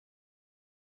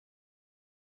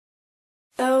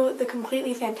So, the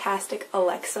completely fantastic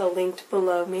Alexa, linked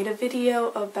below, made a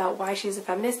video about why she's a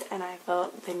feminist, and I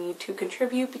felt the need to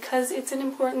contribute because it's an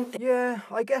important thing. Yeah,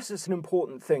 I guess it's an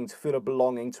important thing to feel a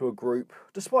belonging to a group,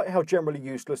 despite how generally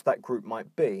useless that group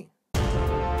might be.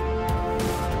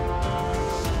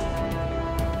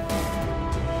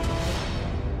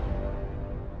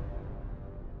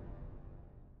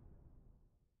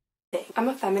 I'm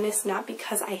a feminist not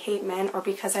because I hate men or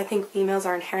because I think females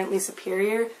are inherently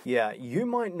superior. Yeah, you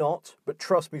might not, but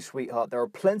trust me, sweetheart, there are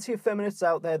plenty of feminists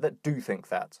out there that do think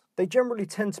that. They generally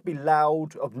tend to be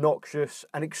loud, obnoxious,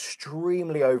 and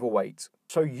extremely overweight.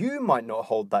 So you might not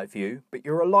hold that view, but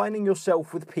you're aligning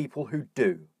yourself with people who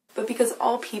do. But because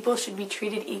all people should be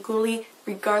treated equally,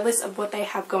 regardless of what they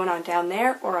have going on down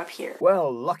there or up here.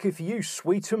 Well, lucky for you,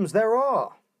 sweetums, there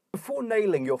are. Before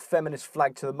nailing your feminist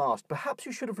flag to the mast, perhaps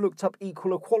you should have looked up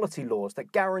equal equality laws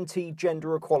that guarantee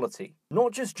gender equality.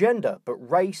 Not just gender, but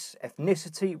race,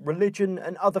 ethnicity, religion,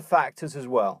 and other factors as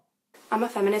well. I'm a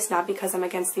feminist not because I'm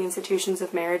against the institutions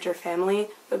of marriage or family,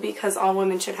 but because all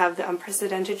women should have the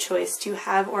unprecedented choice to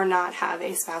have or not have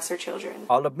a spouse or children.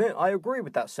 I'll admit I agree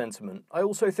with that sentiment. I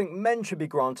also think men should be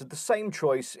granted the same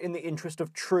choice in the interest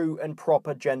of true and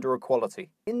proper gender equality.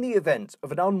 In the event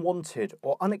of an unwanted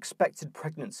or unexpected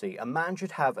pregnancy, a man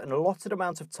should have an allotted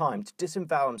amount of time to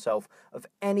disavow himself of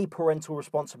any parental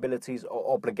responsibilities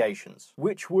or obligations,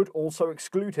 which would also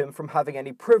exclude him from having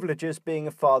any privileges being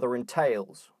a father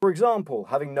entails. For example,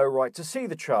 having no right to see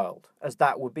the child, as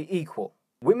that would be equal.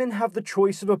 Women have the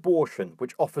choice of abortion,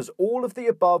 which offers all of the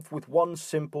above with one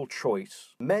simple choice.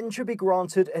 Men should be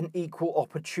granted an equal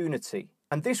opportunity.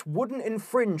 And this wouldn't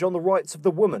infringe on the rights of the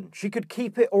woman. She could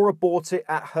keep it or abort it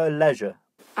at her leisure.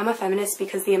 I'm a feminist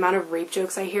because the amount of rape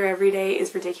jokes I hear every day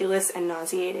is ridiculous and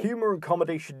nauseating. Humor and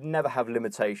comedy should never have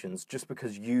limitations just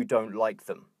because you don't like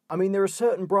them. I mean, there are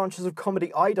certain branches of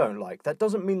comedy I don't like. That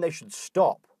doesn't mean they should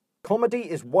stop. Comedy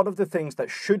is one of the things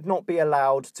that should not be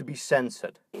allowed to be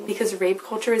censored. Because rape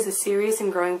culture is a serious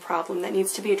and growing problem that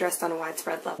needs to be addressed on a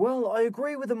widespread level. Well, I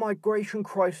agree with the migration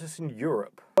crisis in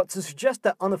Europe, but to suggest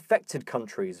that unaffected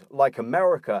countries, like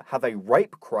America, have a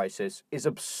rape crisis is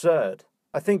absurd.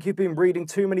 I think you've been reading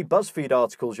too many BuzzFeed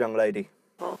articles, young lady.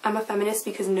 I'm a feminist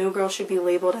because no girl should be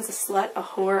labeled as a slut, a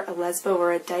whore, a lesbo,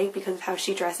 or a dyke because of how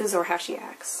she dresses or how she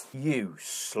acts. You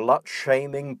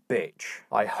slut-shaming bitch.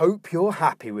 I hope you're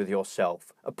happy with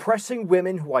yourself, oppressing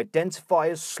women who identify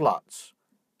as sluts,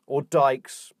 or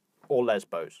dykes, or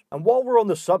lesbos. And while we're on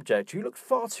the subject, you look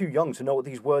far too young to know what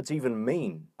these words even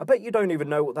mean. I bet you don't even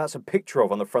know what that's a picture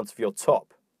of on the front of your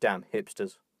top. Damn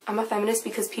hipsters. I'm a feminist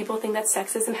because people think that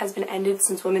sexism has been ended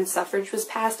since women's suffrage was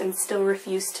passed and still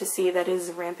refuse to see that it is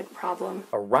a rampant problem.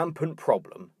 A rampant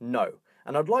problem? No.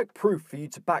 And I'd like proof for you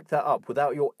to back that up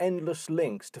without your endless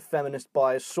links to feminist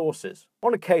biased sources.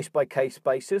 On a case-by-case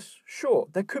basis, sure,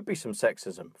 there could be some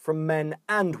sexism from men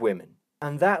and women.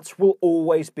 And that will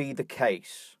always be the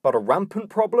case. But a rampant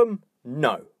problem?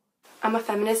 No. I'm a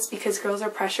feminist because girls are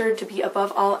pressured to be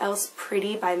above all else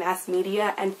pretty by mass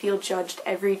media and feel judged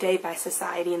every day by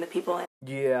society and the people in it.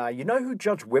 Yeah, you know who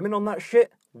judge women on that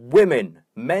shit? Women.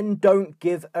 Men don't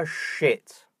give a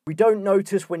shit. We don't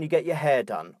notice when you get your hair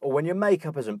done, or when your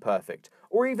makeup isn't perfect,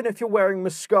 or even if you're wearing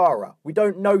mascara. We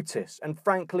don't notice, and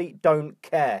frankly, don't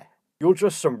care. You're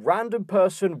just some random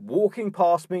person walking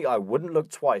past me I wouldn't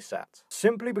look twice at,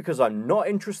 simply because I'm not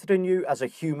interested in you as a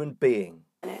human being.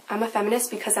 I'm a feminist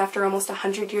because after almost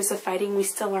 100 years of fighting, we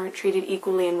still aren't treated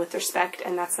equally and with respect,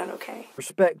 and that's not okay.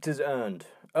 Respect is earned.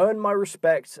 Earn my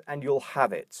respect and you'll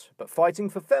have it. But fighting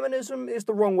for feminism is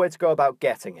the wrong way to go about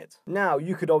getting it. Now,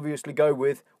 you could obviously go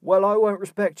with, well, I won't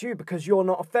respect you because you're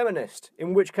not a feminist.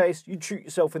 In which case, you'd shoot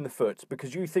yourself in the foot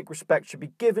because you think respect should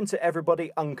be given to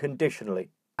everybody unconditionally.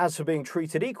 As for being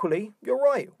treated equally, you're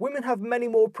right. Women have many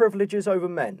more privileges over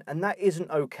men, and that isn't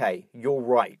okay. You're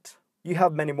right. You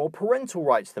have many more parental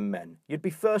rights than men. You'd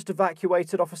be first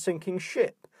evacuated off a sinking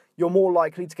ship. You're more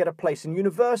likely to get a place in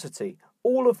university.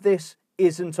 All of this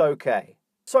isn't okay.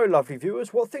 So, lovely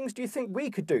viewers, what things do you think we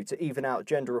could do to even out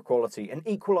gender equality and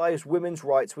equalise women's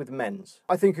rights with men's?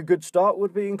 I think a good start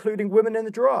would be including women in the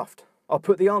draft. I'll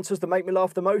put the answers that make me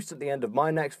laugh the most at the end of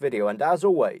my next video, and as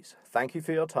always, thank you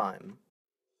for your time.